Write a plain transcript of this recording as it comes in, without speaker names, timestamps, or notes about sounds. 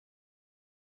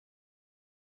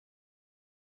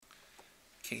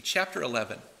Okay, chapter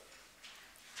 11.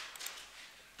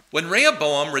 When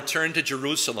Rehoboam returned to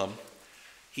Jerusalem,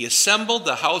 he assembled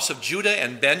the house of Judah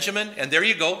and Benjamin, and there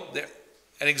you go,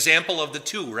 an example of the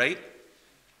two, right?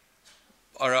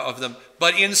 Or of them.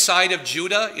 But inside of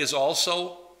Judah is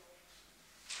also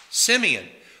Simeon.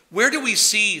 Where do we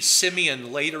see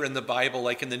Simeon later in the Bible,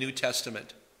 like in the New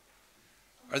Testament?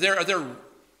 Are there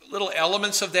little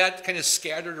elements of that kind of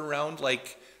scattered around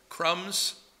like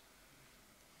crumbs?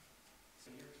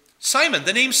 Simon,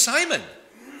 the name Simon.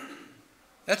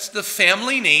 That's the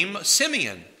family name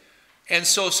Simeon. And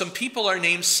so some people are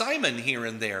named Simon here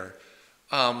and there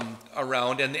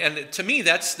around. And to me,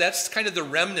 that's kind of the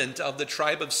remnant of the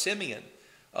tribe of Simeon,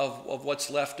 of what's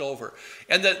left over.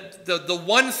 And the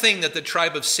one thing that the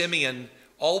tribe of Simeon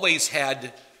always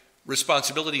had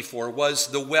responsibility for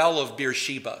was the well of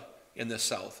Beersheba in the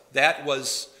south. There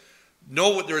was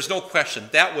no question.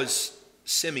 That was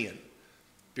Simeon,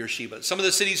 Beersheba. Some of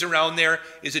the cities around there,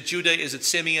 is it Judah, is it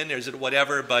Simeon, or is it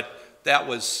whatever, but that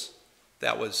was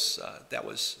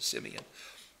Simeon.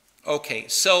 Okay,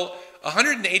 so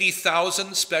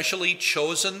 180,000 specially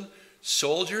chosen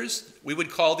soldiers. We would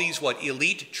call these what?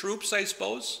 Elite troops, I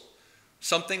suppose?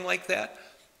 Something like that.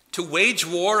 To wage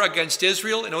war against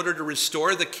Israel in order to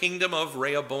restore the kingdom of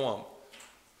Rehoboam.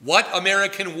 What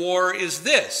American war is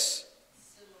this?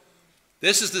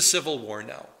 This is the Civil War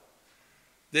now.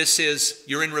 This is,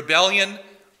 you're in rebellion.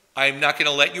 I'm not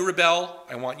going to let you rebel.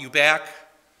 I want you back.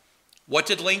 What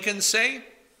did Lincoln say?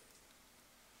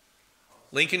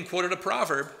 Lincoln quoted a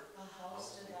proverb. A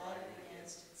house divided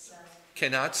against itself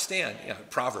Cannot stand. Yeah,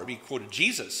 proverb. He quoted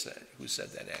Jesus, who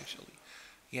said that actually.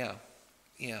 Yeah.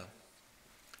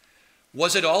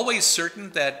 Was it always certain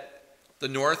that the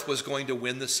North was going to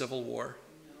win the Civil War?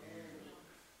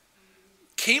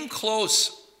 Came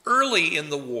close early in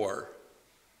the war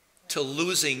to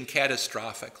losing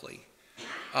catastrophically.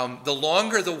 The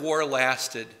longer the war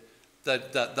lasted,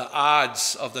 the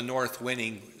odds of the North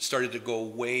winning started to go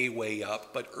way, way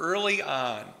up. But early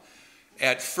on,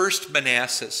 at First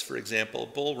Manassas, for example,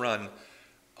 Bull Run,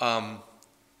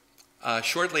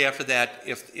 shortly after that,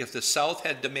 if the South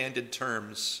had demanded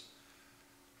terms,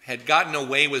 had gotten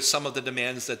away with some of the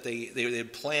demands that they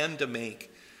had planned to make,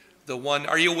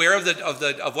 are you aware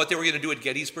of what they were going to do at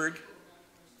Gettysburg?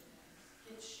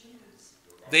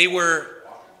 They were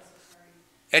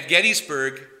at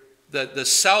Gettysburg. The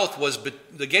South was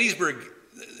the Gettysburg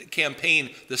campaign.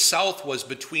 The South was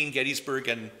between Gettysburg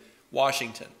and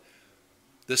Washington.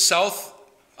 The South,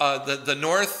 the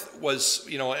North was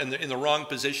in the wrong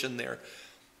position there,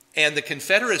 and the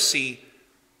Confederacy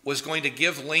was going to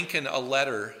give Lincoln a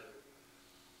letter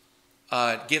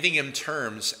giving him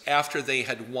terms after they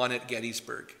had won at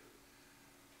Gettysburg,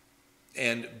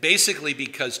 and basically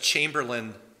because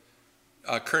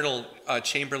Colonel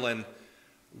Chamberlain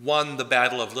won the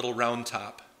Battle of Little Round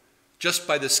Top just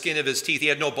by the skin of his teeth. He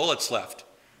had no bullets left,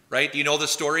 right? Do you know the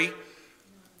story?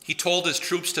 He told his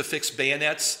troops to fix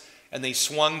bayonets, and they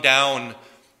swung down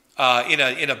in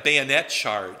a bayonet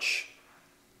charge,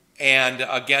 and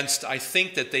against, I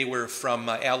think that they were from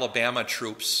Alabama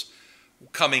troops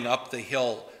coming up the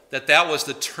hill. That was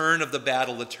the turn of the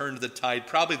battle, the turn of the tide,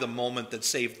 probably the moment that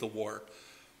saved the war.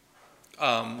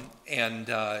 And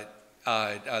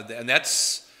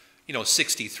that's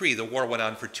 63. The war went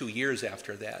on for 2 years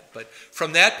after that. But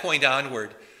from that point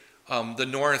onward, the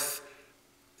North,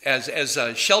 as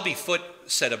Shelby Foote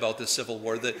said about the Civil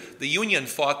War, the Union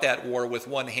fought that war with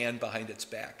one hand behind its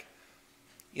back.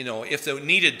 If they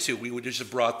needed to, we would just have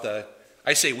brought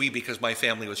I say we because my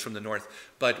family was from the North,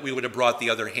 but we would have brought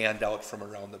the other hand out from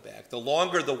around the back. The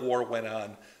longer the war went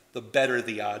on, the better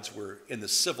the odds were in the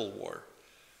Civil War.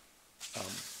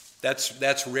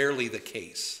 That's rarely the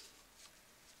case.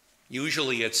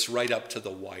 Usually it's right up to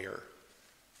the wire,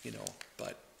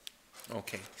 but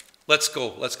okay. Let's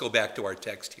go back to our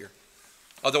text here.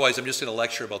 Otherwise, I'm just going to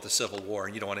lecture about the Civil War,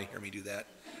 and you don't want to hear me do that.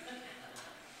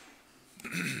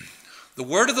 The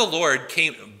word of the Lord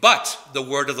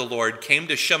came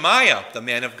to Shemaiah, the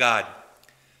man of God.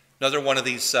 Another one of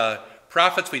these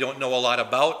prophets we don't know a lot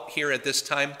about here at this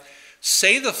time.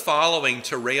 Say the following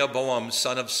to Rehoboam,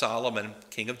 son of Solomon,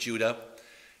 king of Judah,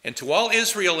 and to all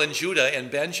Israel and Judah and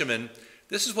Benjamin,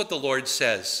 this is what the Lord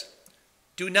says.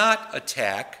 Do not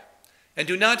attack and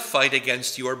do not fight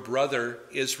against your brother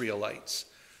Israelites.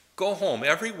 Go home,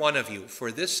 every one of you,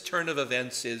 for this turn of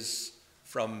events is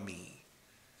from me.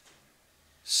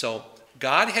 So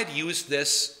God had used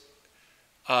this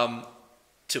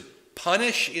to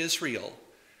punish Israel,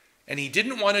 and he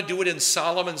didn't want to do it in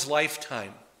Solomon's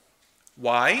lifetime.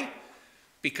 Why?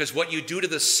 Because what you do to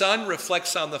the son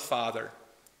reflects on the father.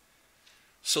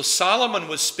 So Solomon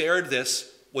was spared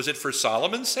this Was it for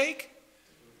Solomon's sake?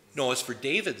 No, it's for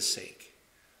David's sake.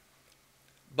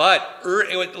 But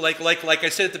like I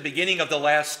said at the beginning of the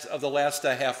last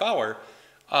half hour,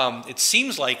 it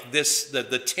seems like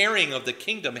the tearing of the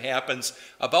kingdom happens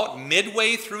about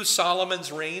midway through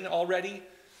Solomon's reign already,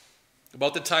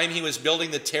 about the time he was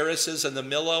building the terraces and the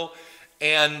Millo,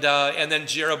 and then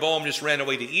Jeroboam just ran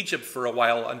away to Egypt for a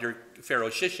while under Pharaoh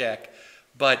Shishak,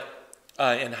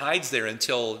 and hides there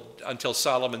until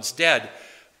Solomon's dead.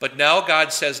 But now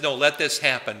God says, no, let this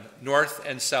happen, north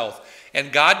and south.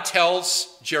 And God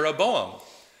tells Jeroboam,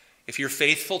 if you're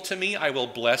faithful to me, I will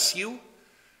bless you,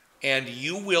 and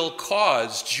you will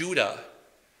cause Judah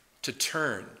to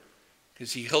turn.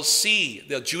 Because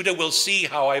Judah will see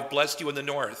how I've blessed you in the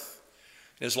north.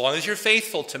 And as long as you're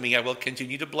faithful to me, I will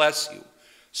continue to bless you.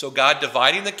 So God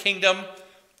dividing the kingdom,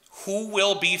 who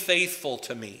will be faithful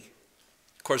to me?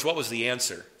 Of course, what was the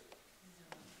answer?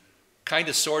 Kind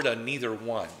of, sort of, neither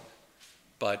one.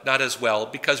 But not as well,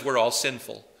 because we're all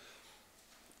sinful.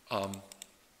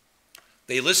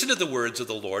 They listen to the words of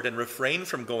the Lord and refrain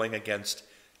from going against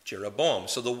Jeroboam.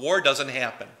 So the war doesn't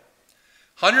happen.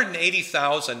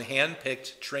 180,000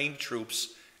 hand-picked, trained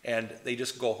troops, and they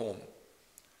just go home.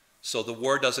 So the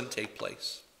war doesn't take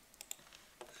place.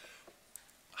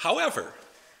 However,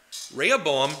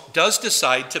 Rehoboam does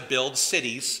decide to build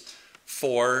cities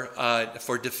for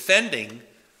defending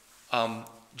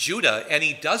Judah, and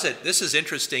he does it. This is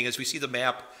interesting as we see the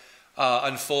map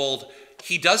unfold.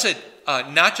 He does it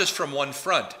not just from one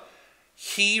front.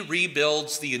 He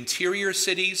rebuilds the interior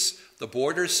cities, the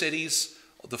border cities,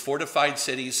 the fortified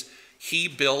cities. He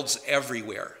builds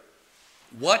everywhere.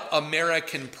 What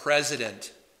American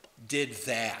president did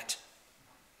that?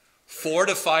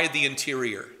 Fortified the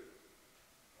interior.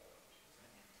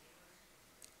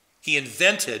 He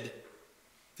invented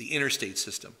the interstate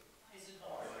system.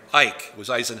 Ike was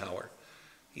Eisenhower.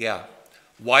 Yeah.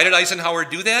 Why did Eisenhower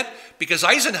do that? Because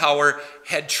Eisenhower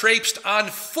had traipsed on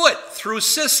foot through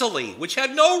Sicily, which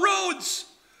had no roads,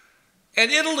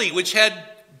 and Italy, which had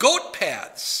goat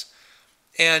paths,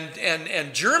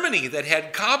 and Germany that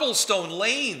had cobblestone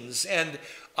lanes. And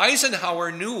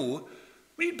Eisenhower knew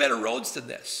we need better roads than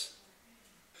this.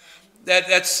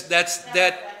 That's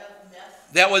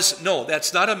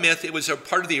not a myth. It was a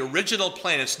part of the original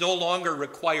plan. It's no longer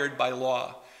required by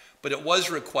law. But it was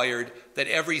required that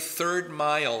every third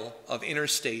mile of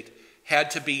interstate had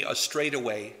to be a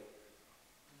straightaway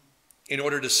in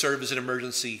order to serve as an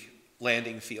emergency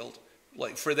landing field.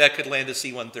 For that could land a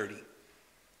C-130.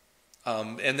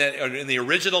 And that in the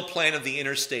original plan of the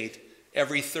interstate,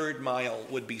 every third mile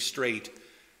would be straight.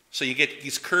 So you get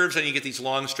these curves and you get these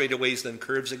long straightaways, then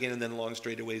curves again, and then long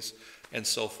straightaways, and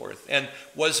so forth. And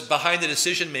was behind the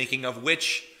decision making of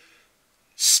which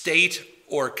state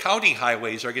or county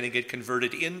highways are going to get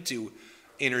converted into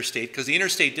interstate, because the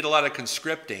interstate did a lot of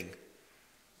conscripting,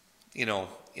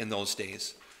 in those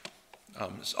days.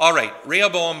 All right,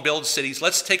 Rehoboam builds cities.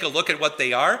 Let's take a look at what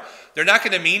they are. They're not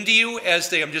going to mean to you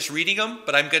I'm just reading them,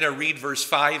 but I'm going to read verse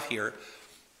 5 here.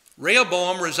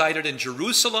 Rehoboam resided in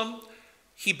Jerusalem.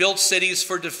 He built cities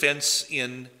for defense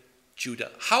in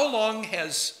Judah.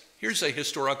 Here's a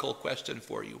historical question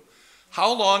for you.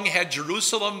 How long had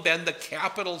Jerusalem been the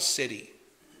capital city?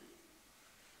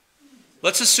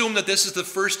 Let's assume that this is the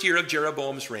first year of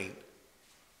Jeroboam's reign.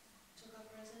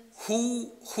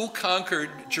 Who conquered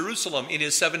Jerusalem in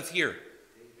his 7th year?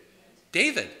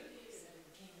 David.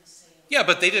 Yeah,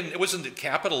 but it wasn't the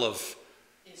capital of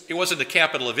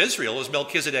Israel. It was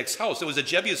Melchizedek's house. It was a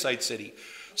Jebusite city.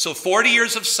 So 40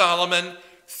 years of Solomon,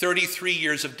 33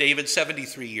 years of David,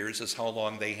 73 years is how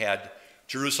long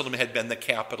Jerusalem had been the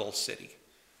capital city.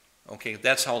 Okay,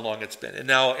 that's how long it's been. And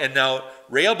now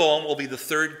Rehoboam will be the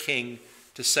third king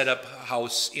to set up a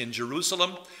house in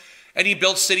Jerusalem. And he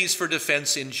built cities for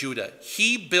defense in Judah.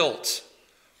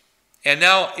 And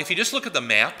now if you just look at the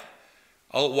map,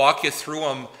 I'll walk you through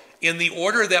them in the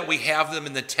order that we have them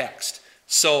in the text.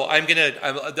 So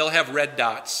they'll have red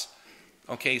dots.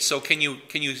 Okay, so can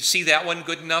you see that one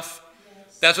good enough?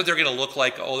 Yes. That's what they're going to look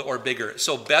like, or bigger.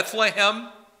 So Bethlehem,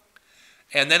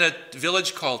 and then a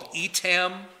village called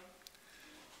Etam,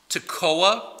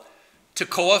 Tekoa.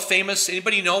 Tekoa, famous.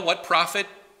 Anybody know what prophet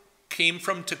came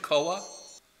from Tekoa?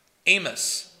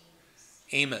 Amos.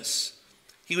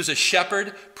 He was a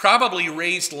shepherd, probably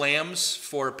raised lambs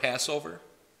for Passover.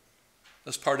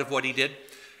 That's part of what he did.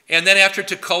 And then after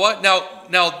Tekoa,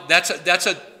 now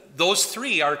those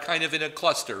three are kind of in a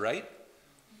cluster, right?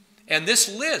 And this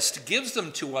list gives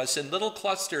them to us in little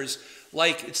clusters,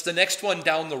 like it's the next one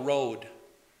down the road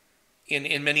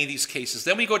in many of these cases.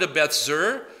 Then we go to Beth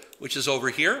Zur, which is over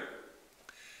here.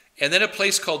 and then a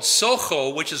place called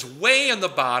Socho, which is way in the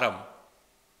bottom.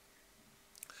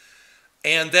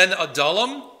 And then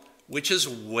Adullam, which is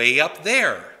way up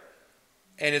there.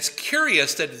 And it's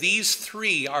curious that these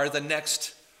three are the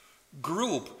next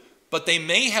group, but they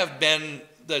may have been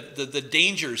the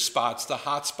danger spots, the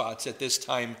hot spots at this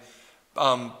time,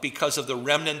 because of the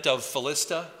remnant of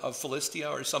Philistia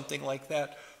or something like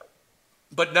that.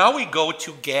 But now we go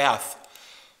to Gath.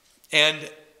 And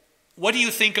what do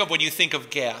you think of when you think of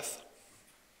Gath?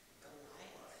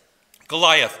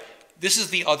 Goliath. This is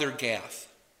the other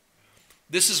Gath.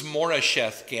 This is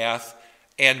Moresheth Gath.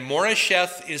 And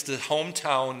Moresheth is the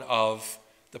hometown of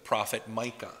the prophet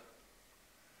Micah.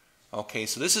 Okay,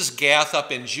 so this is Gath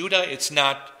up in Judah. It's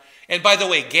not, and by the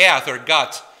way, Gath or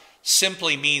Gut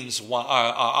simply means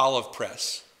olive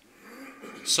press.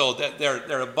 So there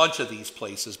are a bunch of these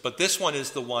places, but this one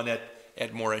is the one at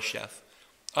Moresheth.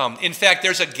 In fact,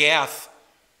 there's a Gath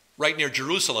right near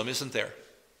Jerusalem, isn't there?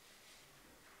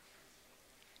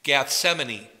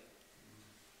 Gethsemane.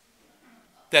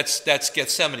 That's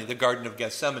Gethsemane, the Garden of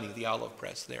Gethsemane, the olive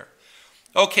press there.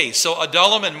 Okay, so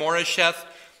Adullam and Moresheth,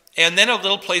 and then a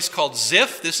little place called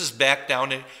Ziph. This is back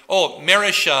down in,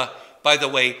 Mareshah, by the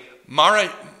way.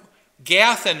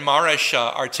 Gath and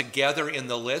Mareshah are together in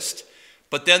the list,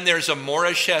 but then there's a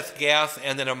Moresheth Gath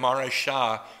and then a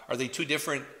Mareshah. Are they two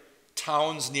different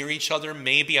towns near each other?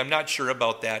 Maybe, I'm not sure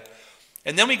about that.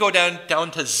 And then we go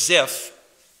down to Ziph,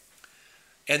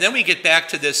 and then we get back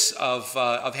to this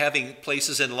of having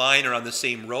places in line or on the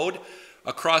same road.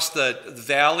 Across the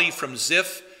valley from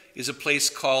Ziph is a place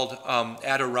called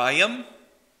Adorayim.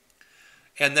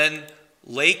 And then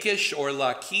Lachish or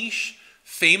Lachish,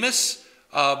 famous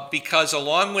because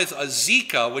along with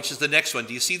Azekah, which is the next one.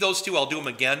 Do you see those two? I'll do them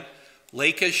again.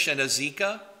 Lachish and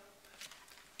Azekah.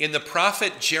 In the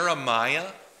prophet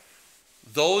Jeremiah,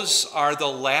 those are the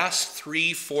last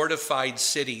three fortified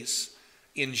cities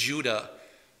in Judah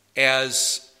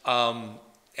as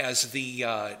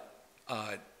the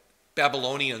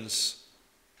Babylonians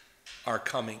are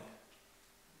coming.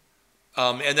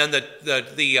 And then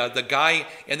the guy,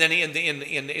 and then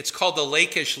in it's called the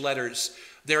Lachish letters.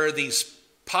 There are these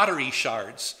pottery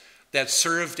shards that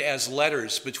served as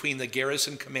letters between the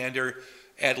garrison commander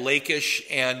at Lachish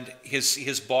and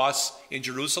his boss in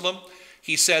Jerusalem.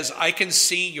 He says, I can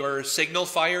see your signal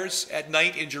fires at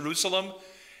night in Jerusalem.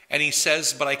 And he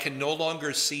says, but I can no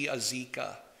longer see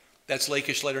Azekah. That's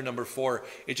Lachish letter number 4.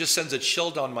 It just sends a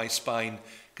chill down my spine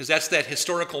because that's that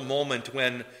historical moment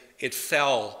when it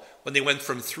fell, when they went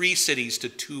from 3 cities to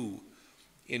 2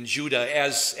 in Judah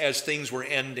as things were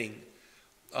ending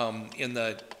in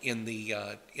the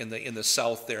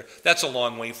south there. That's a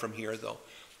long way from here though.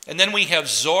 And then we have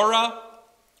Zorah,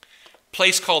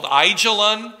 place called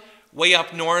Aijalon, way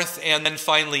up north, and then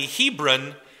finally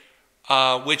Hebron,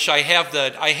 which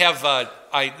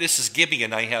this is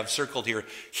Gibeon I have circled here.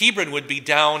 Hebron would be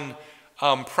down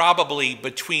probably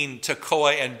between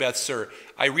Tekoa and Beth-sur.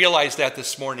 I realized that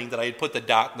this morning that I had put the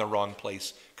dot in the wrong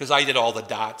place because I did all the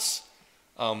dots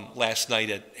last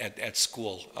night at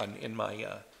school in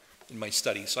my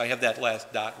study. So I have that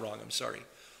last dot wrong, I'm sorry.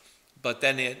 But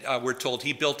then we're told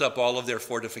he built up all of their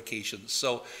fortifications.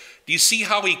 So do you see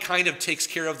how he kind of takes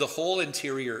care of the whole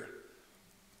interior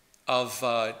of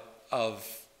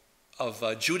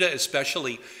Judah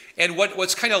especially? And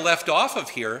what's kind of left off of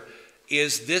here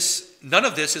is this, none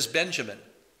of this is Benjamin.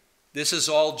 This is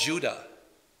all Judah.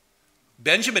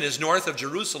 Benjamin is north of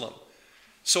Jerusalem.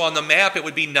 So on the map it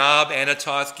would be Nob,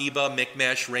 Anatoth, Geba,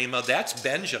 Michmash, Ramah. That's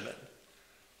Benjamin.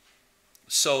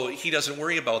 So he doesn't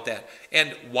worry about that.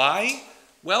 And why?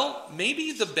 Well,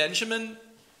 maybe the Benjamin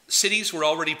cities were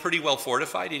already pretty well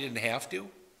fortified. He didn't have to.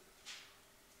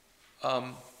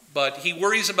 But he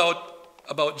worries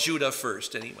about Judah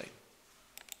first anyway.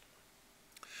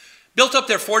 Built up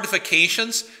their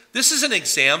fortifications. This is an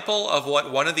example of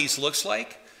what one of these looks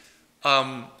like.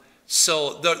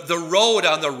 So the road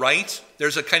on the right,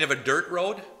 there's a kind of a dirt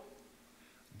road.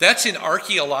 That's an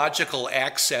archaeological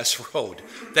access road.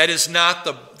 That is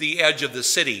not the edge of the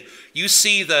city. You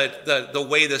see the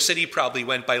way the city probably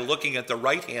went by looking at the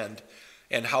right hand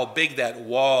and how big that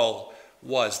wall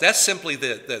was. That's simply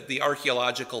the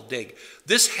archaeological dig.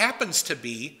 This happens to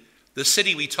be the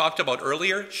city we talked about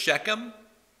earlier, Shechem.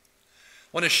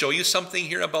 I want to show you something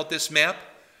here about this map.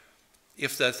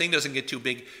 If the thing doesn't get too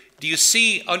big. Do you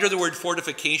see under the word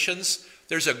fortifications,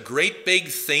 there's a great big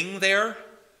thing there?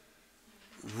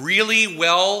 Really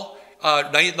well,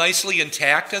 nicely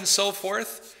intact and so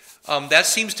forth. That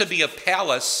seems to be a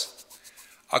palace.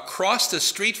 Across the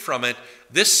street from it,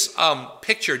 this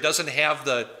picture doesn't have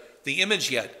the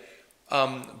image yet,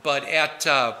 but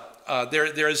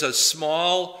there is a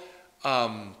small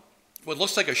what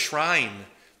looks like a shrine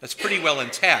that's pretty well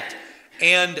intact.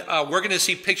 And we're going to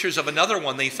see pictures of another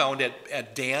one they found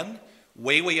at Dan,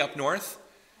 way up north,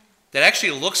 that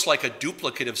actually looks like a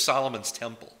duplicate of Solomon's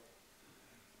temple.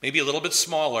 Maybe a little bit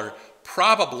smaller,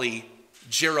 probably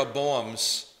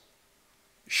Jeroboam's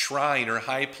shrine or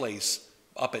high place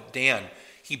up at Dan.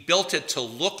 He built it to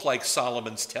look like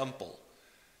Solomon's temple.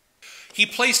 He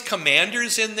placed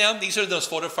commanders in them. These are those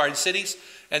fortified cities.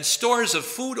 And stores of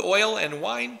food, oil, and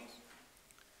wine.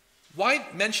 Why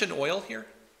mention oil here?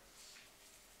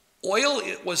 Oil,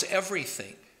 it was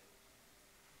everything.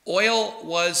 Oil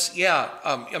was,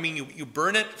 you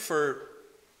burn it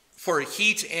for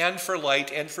heat and for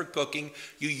light and for cooking.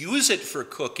 You use it for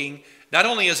cooking, not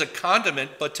only as a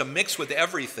condiment, but to mix with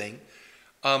everything.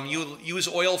 You use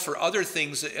oil for other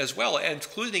things as well,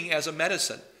 including as a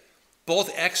medicine,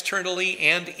 both externally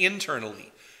and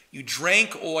internally. You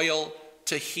drank oil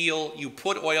to heal. You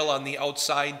put oil on the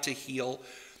outside to heal.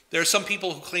 There are some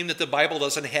people who claim that the Bible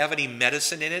doesn't have any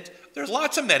medicine in it. There's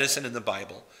lots of medicine in the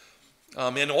Bible.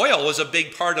 And oil was a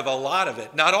big part of a lot of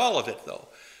it. Not all of it, though.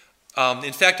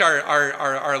 In fact,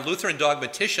 our Lutheran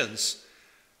dogmaticians,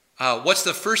 what's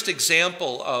the first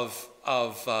example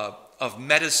of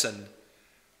medicine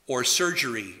or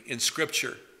surgery in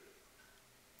Scripture?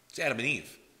 It's Adam and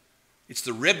Eve. It's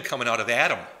the rib coming out of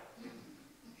Adam.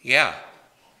 Yeah.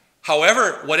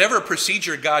 However, whatever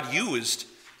procedure God used,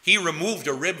 he removed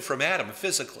a rib from Adam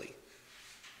physically.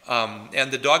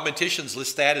 And the dogmaticians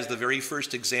list that as the very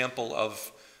first example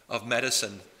of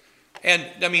medicine. And,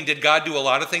 did God do a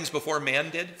lot of things before man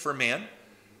did for man?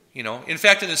 In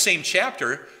fact, in the same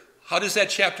chapter, how does that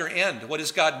chapter end? What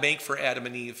does God make for Adam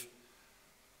and Eve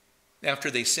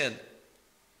after they sin?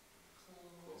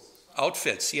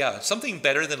 Outfits, yeah. Something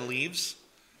better than leaves.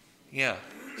 Yeah,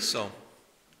 so.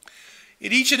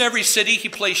 In each and every city, he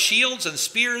placed shields and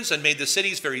spears and made the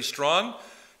cities very strong.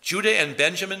 Judah and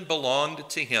Benjamin belonged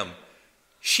to him.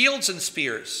 Shields and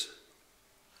spears.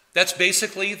 That's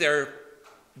basically their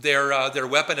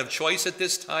weapon of choice at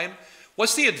this time.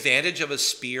 What's the advantage of a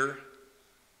spear?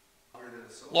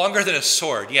 Longer than a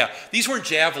sword, yeah. These weren't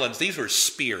javelins, these were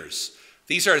spears.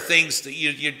 These are things that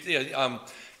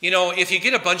if you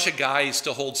get a bunch of guys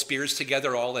to hold spears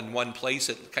together all in one place,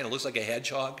 it kind of looks like a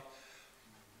hedgehog.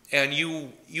 And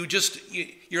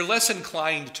you're less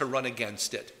inclined to run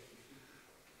against it.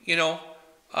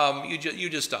 You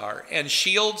just are. And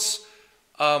shields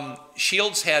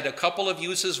had a couple of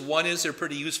uses. One is they're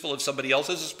pretty useful if somebody else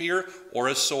has a spear or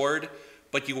a sword.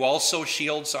 But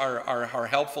shields are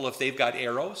helpful if they've got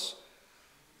arrows.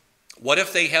 What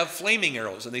if they have flaming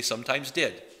arrows? And they sometimes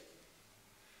did.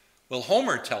 Well,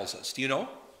 Homer tells us, do you know? You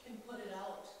can put it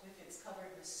out if it's covered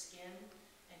with skin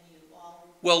and you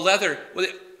all... Well, leather,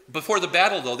 before the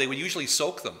battle though, they would usually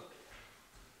soak them.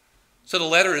 So the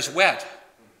leather is wet.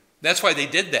 That's why they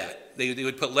did that. They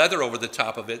would put leather over the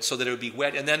top of it so that it would be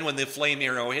wet. And then when the flame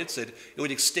arrow hits it, it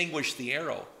would extinguish the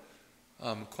arrow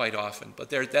quite often. But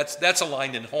that's a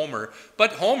line in Homer.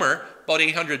 But Homer, about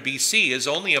 800 BC, is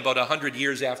only about 100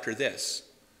 years after this.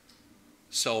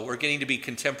 So we're getting to be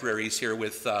contemporaries here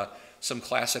with some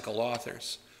classical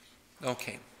authors.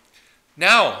 Okay.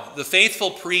 Now, the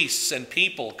faithful priests and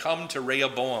people come to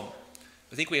Rehoboam.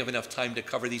 I think we have enough time to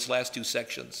cover these last two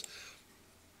sections.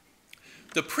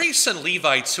 The priests and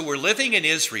Levites who were living in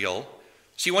Israel,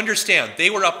 so you understand, they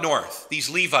were up north, these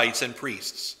Levites and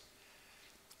priests.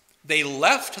 They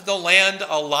left the land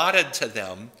allotted to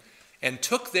them and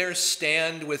took their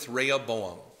stand with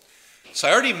Rehoboam. So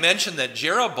I already mentioned that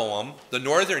Jeroboam, the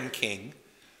northern king,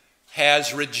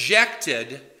 has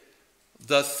rejected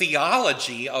the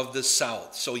theology of the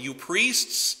south. So you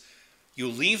priests, you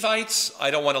Levites,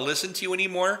 I don't want to listen to you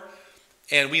anymore.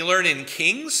 And we learn in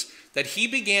Kings that he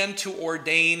began to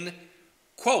ordain,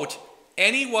 quote,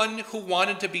 anyone who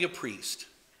wanted to be a priest.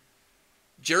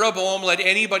 Jeroboam let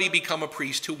anybody become a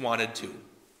priest who wanted to.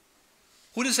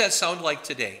 Who does that sound like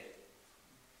today?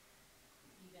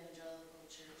 Evangelical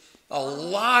church. A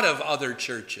lot of other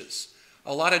churches.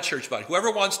 A lot of church bodies.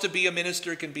 Whoever wants to be a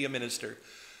minister can be a minister.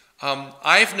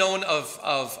 I've known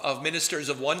of ministers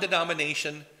of one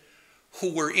denomination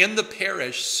who were in the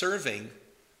parish serving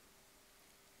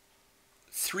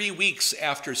 3 weeks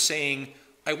after saying,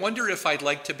 I wonder if I'd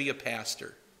like to be a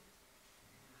pastor.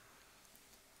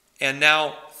 And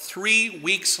now 3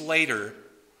 weeks later,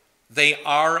 they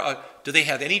are, do they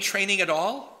have any training at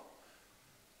all?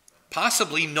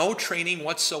 Possibly no training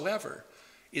whatsoever.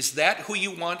 Is that who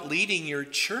you want leading your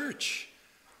church?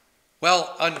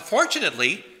 Well,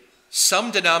 unfortunately,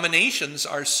 some denominations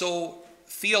are so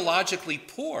theologically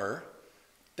poor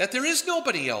that there is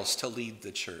nobody else to lead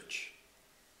the church.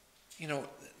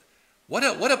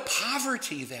 What a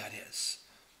poverty that is.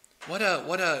 What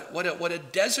a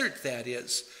desert that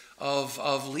is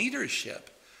of leadership.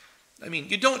 I mean,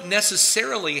 you don't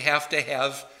necessarily have to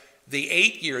have the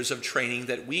 8 years of training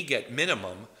that we get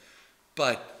minimum,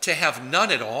 but to have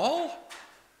none at all,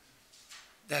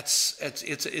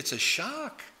 it's a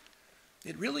shock.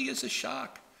 It really is a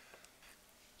shock.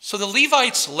 So the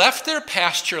Levites left their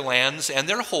pasture lands and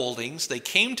their holdings. They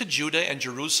came to Judah and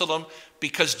Jerusalem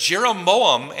because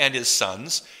Jeroboam and his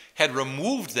sons had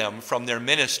removed them from their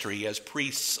ministry as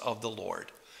priests of the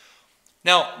Lord.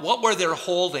 Now, what were their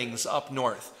holdings up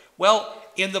north? Well,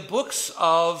 in the books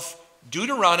of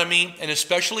Deuteronomy and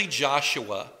especially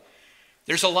Joshua,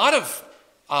 there's a lot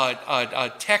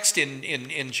of text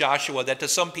in Joshua that to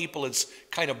some people it's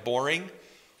kind of boring,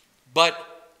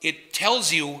 but it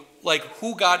tells you like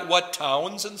who got what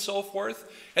towns and so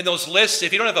forth. And those lists,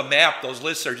 if you don't have a map, those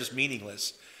lists are just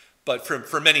meaningless. But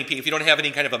for many people, if you don't have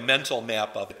any kind of a mental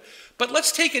map of it. But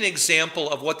let's take an example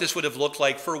of what this would have looked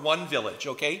like for one village,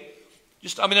 okay?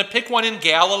 I'm going to pick one in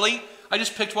Galilee. I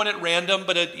just picked one at random,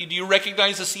 but do you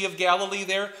recognize the Sea of Galilee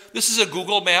there? This is a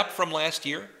Google map from last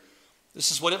year.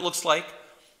 This is what it looks like.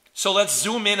 So let's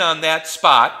zoom in on that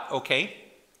spot, okay?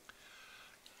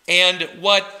 And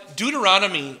what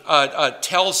Deuteronomy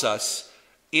tells us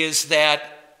is that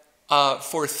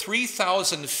for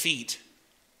 3,000 feet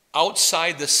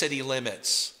outside the city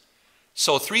limits,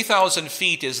 so 3,000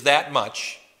 feet is that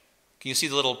much. Can you see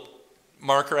the little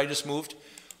marker I just moved?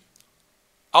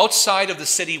 Outside of the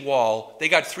city wall, they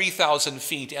got 3,000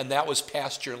 feet, and that was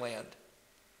pasture land.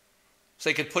 So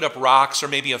they could put up rocks or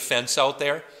maybe a fence out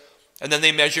there. And then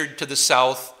they measured to the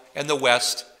south and the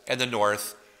west and the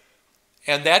north.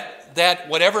 And that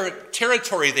whatever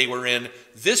territory they were in,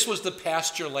 this was the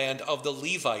pasture land of the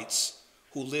Levites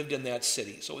who lived in that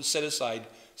city. So it was set aside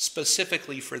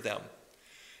specifically for them.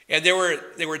 And there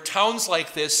were towns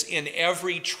like this in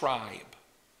every tribe.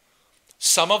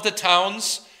 Some of the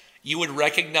towns you would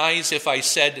recognize if I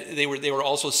said they were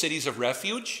also cities of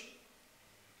refuge.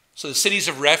 So the cities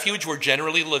of refuge were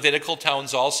generally Levitical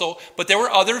towns also, but there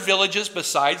were other villages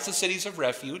besides the cities of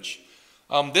refuge.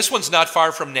 This one's not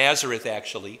far from Nazareth,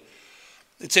 actually.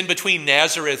 It's in between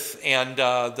Nazareth and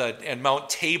Mount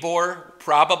Tabor,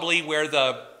 probably where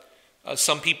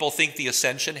some people think the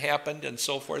ascension happened and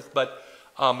so forth. But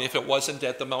if it wasn't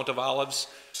at the Mount of Olives,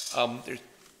 there's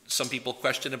some people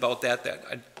question about that.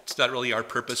 It's not really our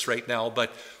purpose right now.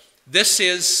 But this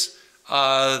is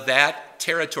that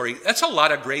territory. That's a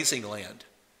lot of grazing land.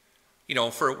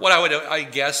 For what I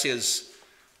guess is,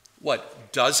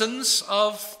 dozens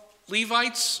of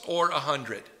Levites or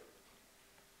 100?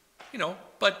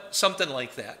 But something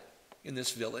like that in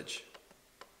this village.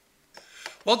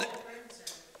 Well,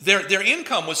 their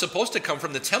income was supposed to come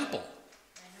from the temple,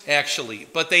 actually,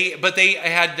 but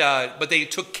they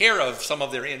took care of some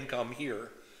of their income here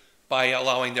by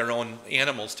allowing their own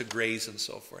animals to graze and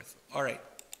so forth. All right.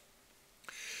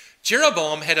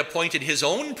 Jeroboam had appointed his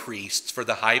own priests for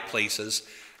the high places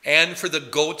and for the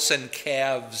goats and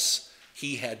calves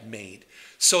he had made.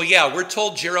 So we're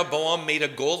told Jeroboam made a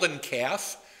golden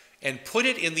calf and put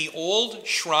it in the old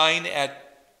shrine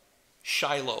at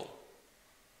Shiloh.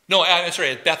 No,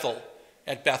 at Bethel.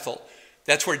 At Bethel.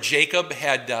 That's where Jacob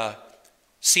had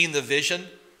seen the vision.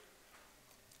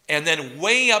 And then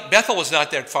way up, Bethel was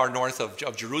not that far north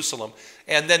of Jerusalem.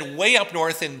 And then way up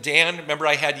north in Dan, remember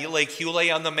I had Lake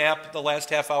Huleh on the map the last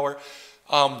half hour.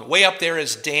 Way up there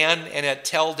is Dan, and at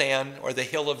Tel Dan, or the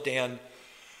hill of Dan,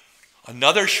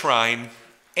 another shrine.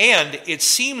 And it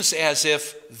seems as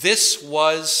if this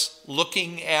was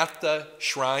looking at the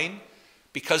shrine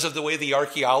because of the way the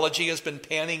archaeology has been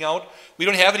panning out. We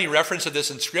don't have any reference to this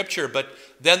in Scripture, but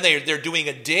then they're doing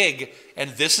a dig, and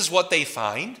this is what they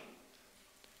find.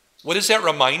 What does that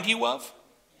remind you of?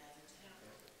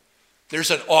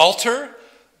 There's an altar,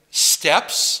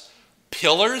 steps,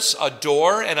 pillars, a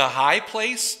door, and a high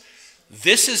place.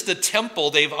 This is the temple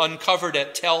they've uncovered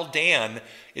at Tel Dan.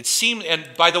 It seemed, and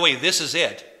by the way, this is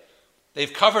it.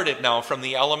 They've covered it now from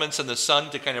the elements and the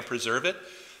sun to kind of preserve it.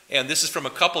 And this is from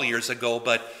a couple years ago,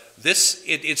 but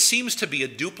it seems to be a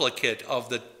duplicate of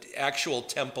the actual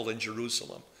temple in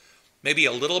Jerusalem. Maybe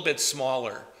a little bit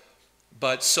smaller.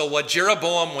 But so what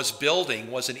Jeroboam was building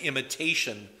was an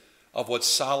imitation of what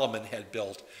Solomon had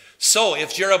built. So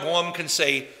if Jeroboam can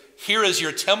say, "Here is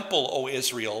your temple, O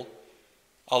Israel,"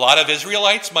 a lot of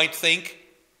Israelites might think,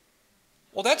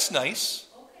 well, that's nice.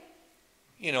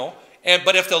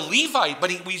 But if the Levite,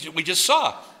 we just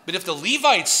saw, but if the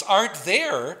Levites aren't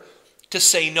there to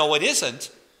say, no, it isn't,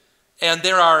 and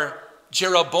there are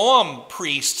Jeroboam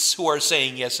priests who are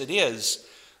saying, yes, it is,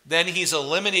 then he's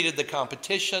eliminated the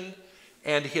competition,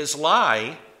 and his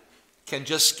lie can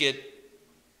just get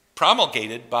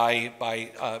promulgated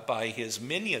by his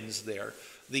minions there,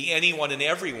 the anyone and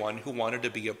everyone who wanted to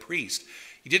be a priest.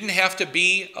 You didn't have to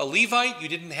be a Levite.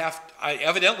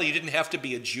 Evidently, you didn't have to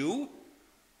be a Jew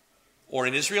or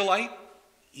an Israelite.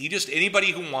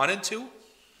 Anybody who wanted to.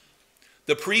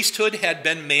 The priesthood had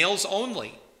been males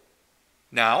only.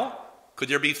 Now, could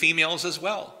there be females as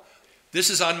well? This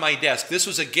is on my desk. This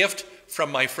was a gift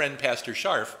from my friend Pastor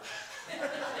Scharf.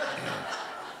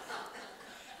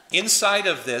 Inside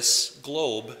of this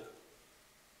globe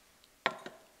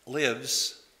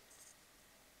lives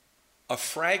a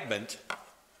fragment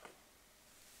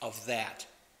of that.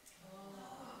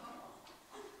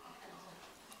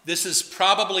 This is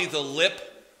probably the lip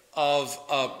of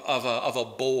a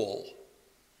bowl.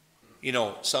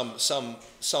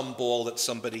 Some bowl that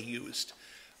somebody used.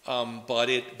 But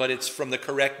it's from the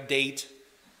correct date,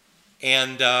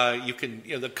 and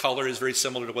the color is very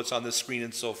similar to what's on the screen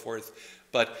and so forth.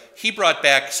 But he brought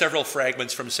back several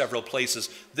fragments from several places.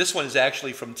 This one is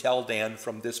actually from Tel Dan,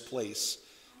 from this place,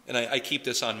 and I keep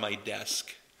this on my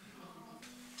desk.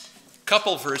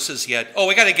 Couple verses yet. Oh,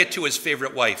 we got to get to his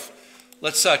favorite wife.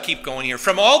 Let's keep going here.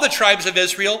 From all the tribes of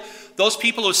Israel, those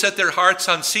people who set their hearts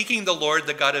on seeking the Lord,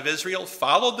 the God of Israel,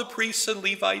 followed the priests and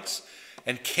Levites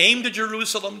and came to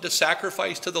Jerusalem to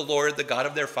sacrifice to the Lord, the God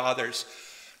of their fathers.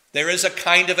 There is a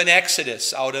kind of an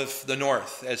exodus out of the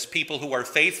north as people who are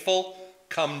faithful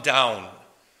come down.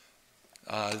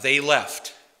 They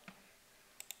left.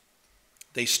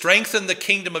 They strengthened the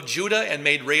kingdom of Judah and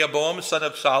made Rehoboam, son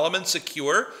of Solomon,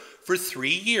 secure for 3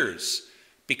 years,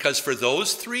 because for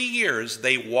those 3 years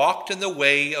they walked in the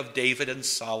way of David and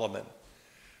Solomon.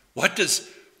 What does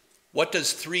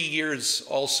 3 years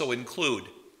also include?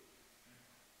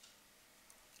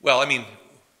 Well,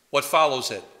 what follows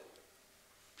it?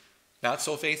 Not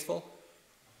so faithful?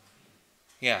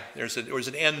 Yeah, there was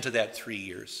an end to that 3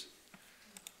 years.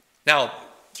 Now,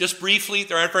 just briefly,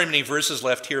 there aren't very many verses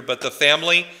left here, but the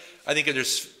family, I think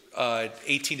there's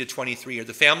 18 to 23 here.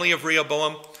 The family of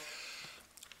Rehoboam.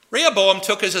 Rehoboam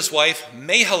took as his wife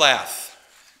Mahalath.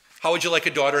 How would you like a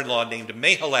daughter-in-law named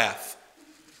Mahalath?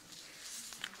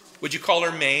 Would you call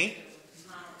her May?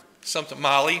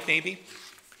 Molly, maybe?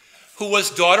 Who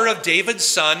was daughter of David's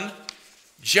son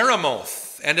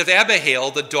Jeremoth, and of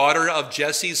Abihail, the daughter of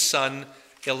Jesse's son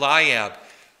Eliab.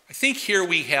 I think here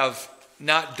we have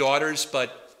not daughters,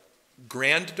 but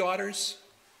granddaughters.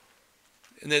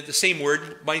 And the same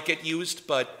word might get used,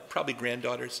 but probably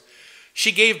granddaughters.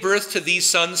 She gave birth to these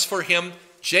sons for him,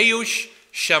 Jeush,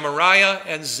 Shemariah,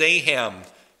 and Zaham.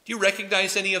 Do you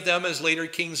recognize any of them as later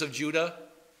kings of Judah?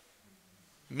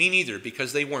 Me neither,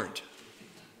 because they weren't.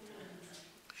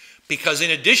 Because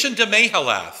in addition to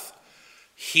Mahalath,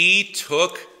 he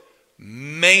took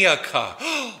Maacah.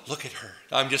 Oh, look at her.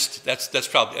 That's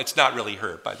probably, it's not really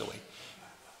her, by the way.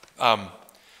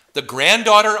 The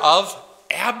granddaughter of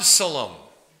Absalom.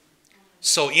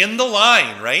 So in the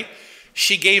line, right?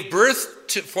 She gave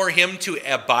birth for him to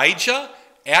Abijah,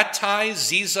 Attai,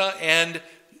 Ziza, and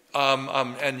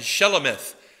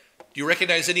Shelemith. Do you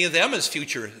recognize any of them as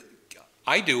future?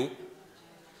 I do.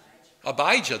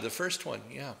 Abijah, the first one,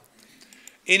 yeah.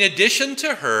 In addition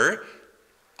to her,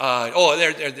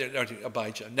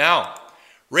 Abijah. Now,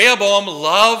 Rehoboam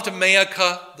loved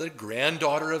Maacah, the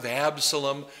granddaughter of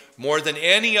Absalom, more than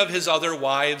any of his other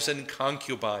wives and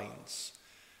concubines.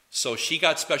 So she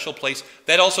got special place.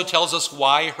 That also tells us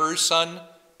why her son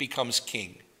becomes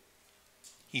king.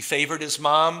 He favored his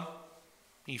mom.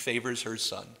 He favors her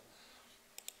son.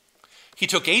 He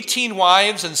took 18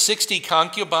 wives and 60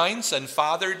 concubines and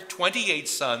fathered 28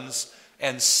 sons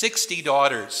and 60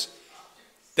 daughters.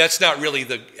 That's not really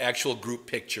the actual group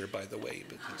picture, by the way,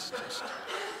 but it's just...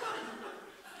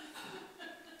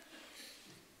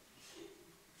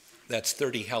 That's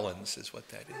 30 Helens is what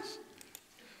that is.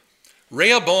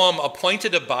 Rehoboam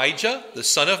appointed Abijah, the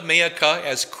son of Maacah,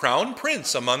 as crown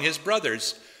prince among his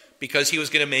brothers because he was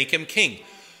going to make him king.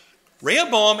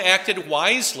 Rehoboam acted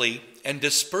wisely and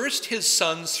dispersed his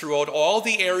sons throughout all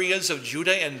the areas of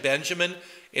Judah and Benjamin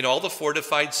in all the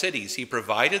fortified cities. He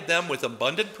provided them with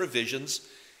abundant provisions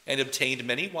and obtained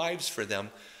many wives for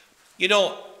them. You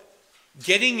know,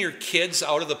 getting your kids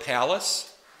out of the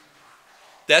palace,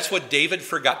 that's what David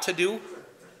forgot to do.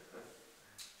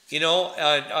 You know,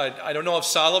 I don't know if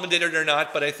Solomon did it or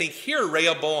not, but I think here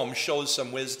Rehoboam shows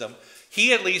some wisdom.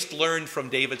 He at least learned from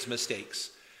David's mistakes.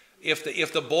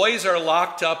 If the boys are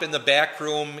locked up in the back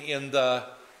room in the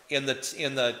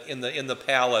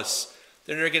palace,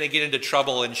 then they're going to get into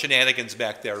trouble and shenanigans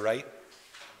back there, right?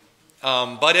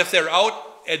 But if they're out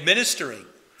administering,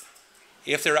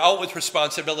 if they're out with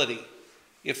responsibility,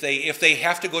 If they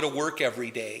have to go to work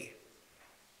every day,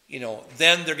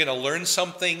 then they're going to learn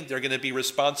something, they're going to be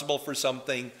responsible for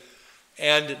something,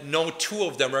 and no two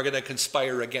of them are going to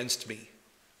conspire against me.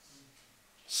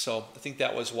 So I think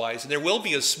that was wise. And there will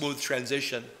be a smooth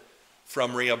transition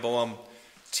from Rehoboam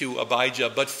to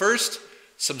Abijah. But first,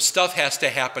 some stuff has to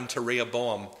happen to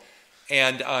Rehoboam.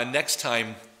 And next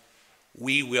time,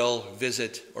 we will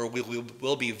visit, or we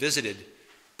will be visited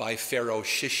by Pharaoh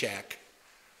Shishak,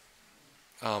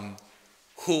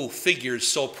 who figures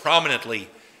so prominently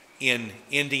in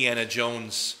Indiana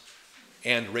Jones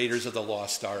and Raiders of the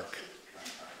Lost Ark.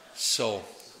 So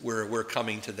we're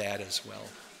coming to that as well.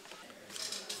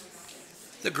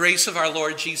 The grace of our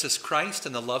Lord Jesus Christ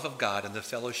and the love of God and the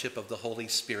fellowship of the Holy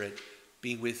Spirit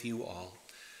be with you all.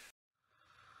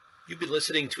 You've been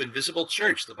listening to Invisible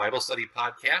Church, the Bible study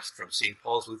podcast from St.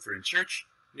 Paul's Lutheran Church,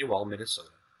 New Ulm, Minnesota.